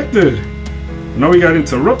disconnected. Now we got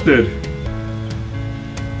interrupted.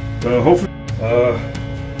 Hopefully,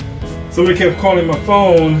 somebody kept calling my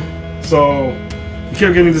phone, so we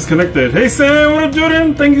kept getting disconnected. Hey Sam, what up,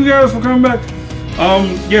 Jordan? Thank you guys for coming back.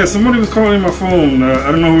 Yeah, somebody was calling my phone.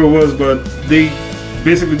 I don't know who it was, but they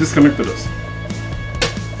basically disconnected us.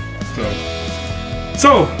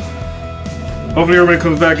 So hopefully everybody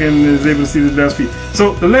comes back and is able to see this last piece.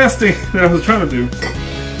 So the last thing that I was trying to do,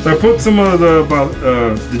 so I put some of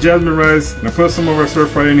the jasmine rice and I put some of our stir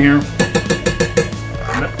fry in here.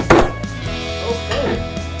 Okay.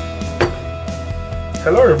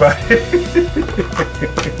 Hello everybody.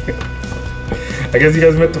 I guess you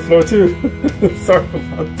guys met the floor too. Sorry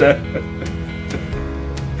about that.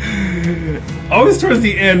 Always towards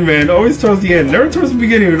the end, man. Always towards the end. Never towards the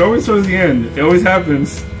beginning, but always towards the end. It always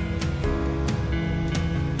happens.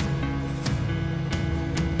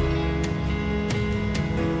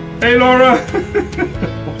 Hey Laura! Oh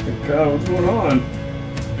my god, what's going on?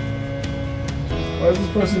 Why does this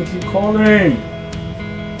person keep calling?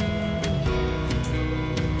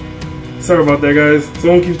 Sorry about that, guys.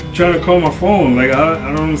 Someone keeps trying to call my phone. Like, I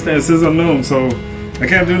don't understand. It says unknown, so I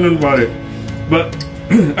can't do nothing about it. But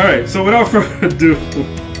Alright, so without further ado,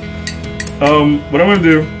 what I'm gonna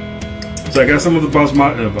do, so I got some of the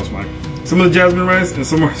basmati, some of the jasmine rice, and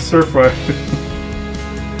some more stir fry.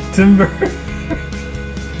 Timber.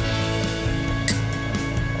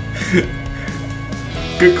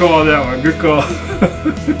 Good call on that one, good call.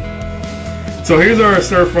 So here's our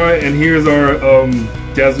stir fry, and here's our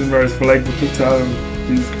jasmine rice for like the 5th time.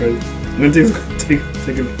 Jesus Christ. And then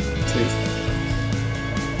take a taste.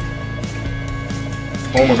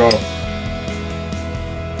 Oh my god.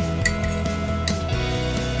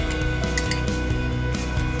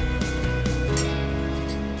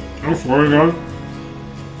 I'm sorry guys.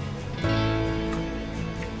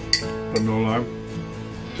 But no lie.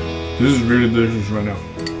 This is really delicious right now.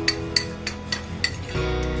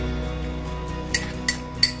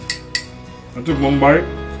 I took one bite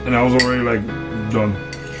and I was already like done.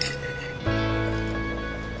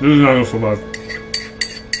 This is not so bad.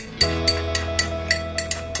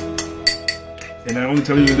 And I'm only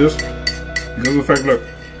telling you this because of the fact, look,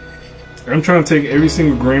 I'm trying to take every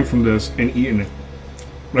single grain from this and eating it.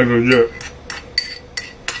 Like legit.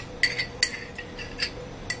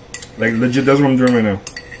 Like legit, that's what I'm doing right now.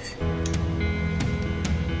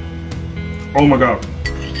 Oh my god.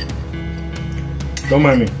 Don't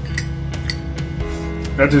mind me.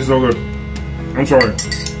 That tastes so good. I'm sorry.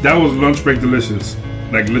 That was lunch break delicious.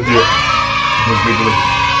 Like legit. Lunch break delicious.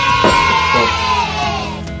 So,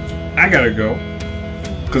 I gotta go.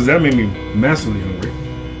 Because that made me massively hungry.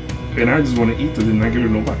 And I just want to eat this and not give it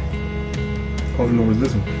to nobody. All I know is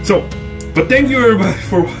this one. So, but thank you everybody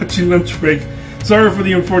for watching Lunch Break. Sorry for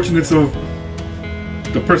the unfortunates of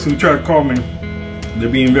the person who tried to call me. They're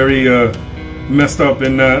being very messed up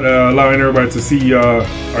and not allowing everybody to see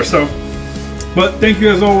our stuff. But thank you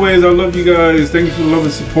as always. I love you guys. Thank you for the love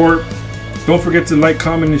and support. Don't forget to like,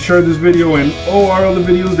 comment, and share this video and all our other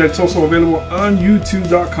videos that's also available on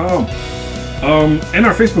youtube.com. And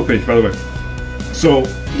our Facebook page, by the way. So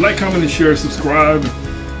like, comment, and share, subscribe.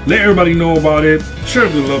 Let everybody know about it. Share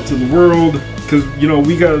the love to the world. Because, you know,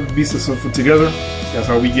 we got to be successful together. That's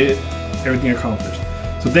how we get everything accomplished.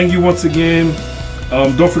 So thank you once again.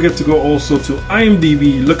 Don't forget to go also to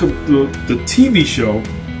IMDb. Look up the TV show,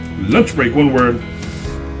 Lunch Break, one word.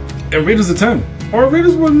 And rate us a 10. Or rate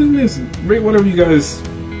us what it is. Rate whatever you guys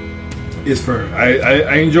is for.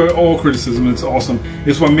 I enjoy all criticism. It's awesome.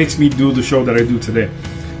 It's what makes me do the show that I do today.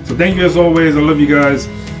 So thank you as always. I love you guys.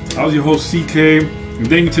 I was your host, CK. And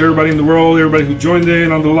thank you to everybody in the world, everybody who joined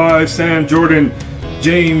in on the live. Sam, Jordan,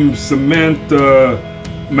 James, Samantha,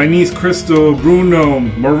 my niece Crystal, Bruno,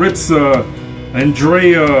 Maritza,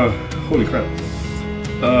 Andrea. Holy crap.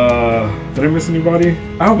 Did I miss anybody?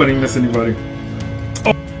 I hope I didn't miss anybody.